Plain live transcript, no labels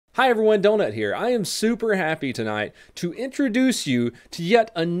Hi everyone, Donut here. I am super happy tonight to introduce you to yet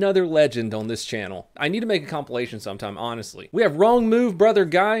another legend on this channel. I need to make a compilation sometime, honestly. We have Wrong Move Brother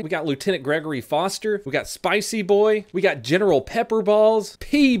Guy, we got Lieutenant Gregory Foster, we got Spicy Boy, we got General Pepperballs,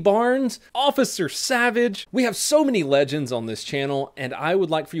 P. Barnes, Officer Savage. We have so many legends on this channel, and I would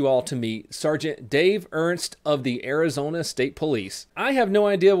like for you all to meet Sergeant Dave Ernst of the Arizona State Police. I have no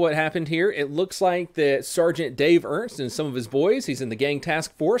idea what happened here. It looks like that Sergeant Dave Ernst and some of his boys, he's in the gang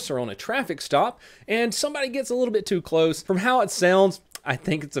task force, are on a traffic stop, and somebody gets a little bit too close. From how it sounds, I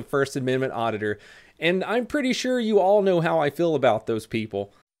think it's a First Amendment auditor, and I'm pretty sure you all know how I feel about those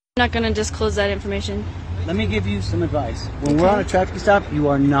people. I'm not going to disclose that information. Let me give you some advice. When we're on a traffic stop, you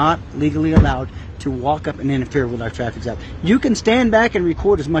are not legally allowed to walk up and interfere with our traffic stop. You can stand back and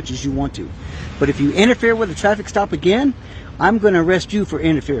record as much as you want to, but if you interfere with a traffic stop again, I'm going to arrest you for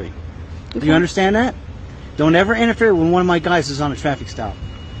interfering. Do you understand that? Don't ever interfere when one of my guys is on a traffic stop.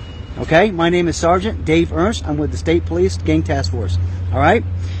 Okay, my name is Sergeant Dave Ernst. I'm with the State Police Gang Task Force. All right,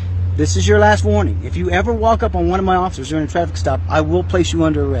 this is your last warning. If you ever walk up on one of my officers during a traffic stop, I will place you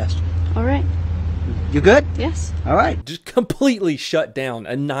under arrest. All right. You good? Yes. All right. Just completely shut down,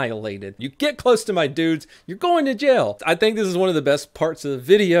 annihilated. You get close to my dudes, you're going to jail. I think this is one of the best parts of the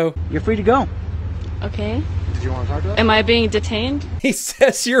video. You're free to go. Okay. Did you want to talk to us? Am I being detained? He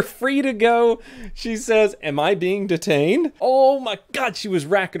says you're free to go. She says, am I being detained? Oh my God, she was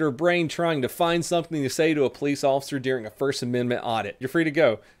racking her brain trying to find something to say to a police officer during a First Amendment audit. You're free to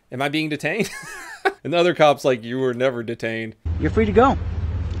go. Am I being detained? And the other cop's like, you were never detained. You're free to go.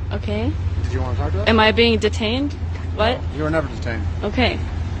 Okay. Did you want to talk to us? Am I being detained? What? You were never detained. Okay.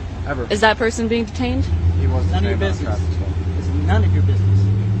 Ever. Is that person being detained? He wasn't None of your detained on business. traffic stop. It's none of your business.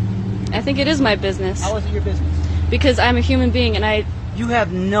 I think it is my business. How is it your business? Because I'm a human being and You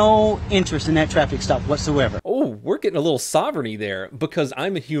have no interest in that traffic stop whatsoever. Oh, we're getting a little sovereignty there because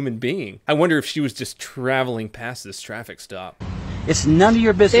I'm a human being. I wonder if she was just traveling past this traffic stop. It's none of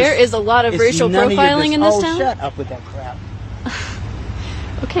your business. there is a lot of It's racial none of your profiling in this business. town? Oh, shut up with that crap.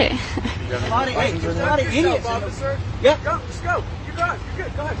 Okay. A lot of idiots. Officer. Yep. Go, just go. You're good. You're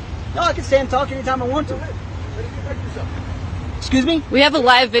good. Go ahead. No, I can stand and talk anytime I want Go to. ahead. Ready to protect yourself. Excuse me? We have a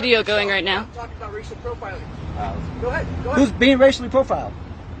live video going right now. I'm talking about racial profiling. Go ahead. Go Who's ahead. being racially profiled?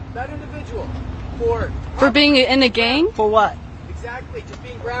 That individual. For being in a gang? For what? exactly just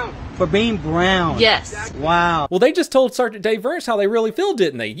being brown. For being brown. Yes. Exactly. Wow. Well, they just told Sergeant Dave Ernst how they really feel,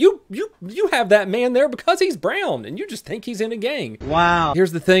 didn't they? You have that man there because he's brown, and you just think he's in a gang. Wow.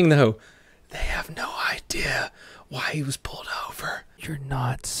 Here's the thing, though. They have no idea why he was pulled over. You're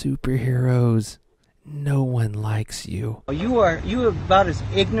not superheroes. No one likes you. You are about as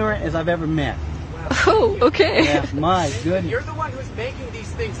ignorant as I've ever met. Oh, okay. Yeah, my goodness. You're the one who's making these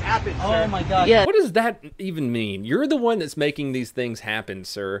things happen, Oh sir. my God. Yeah. What does that even mean? You're the one that's making these things happen,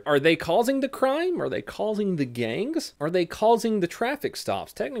 sir. Are they causing the crime? Are they causing the gangs? Are they causing the traffic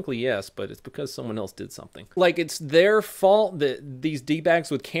stops? Technically, yes, but it's because someone else did something. Like, it's their fault that these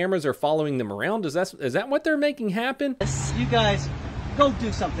D-bags with cameras are following them around? Is that what they're making happen? You guys, go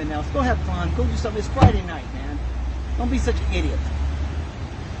do something else. Go have fun. Go do something. It's Friday night, man. Don't be such an idiot.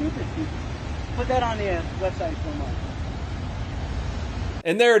 Stupid people. Put that on the website for a month.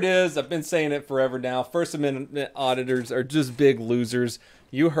 And there it is. I've been saying it forever now. First Amendment auditors are just big losers.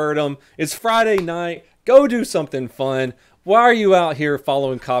 You heard them. It's Friday night. Go do something fun. Why are you out here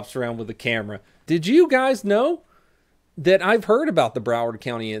following cops around with a camera? Did you guys know that I've heard about the Broward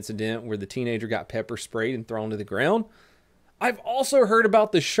County incident where the teenager got pepper sprayed and thrown to the ground? I've also heard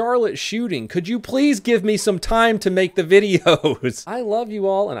about the Charlotte shooting. Could you please give me some time to make the videos? I love you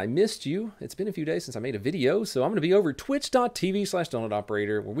all and I missed you. It's been a few days since I made a video, so I'm gonna be over at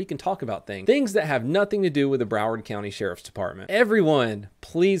twitch.tv/donutoperator where we can talk about things that have nothing to do with the Broward County Sheriff's Department. Everyone,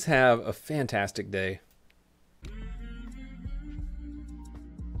 please have a fantastic day.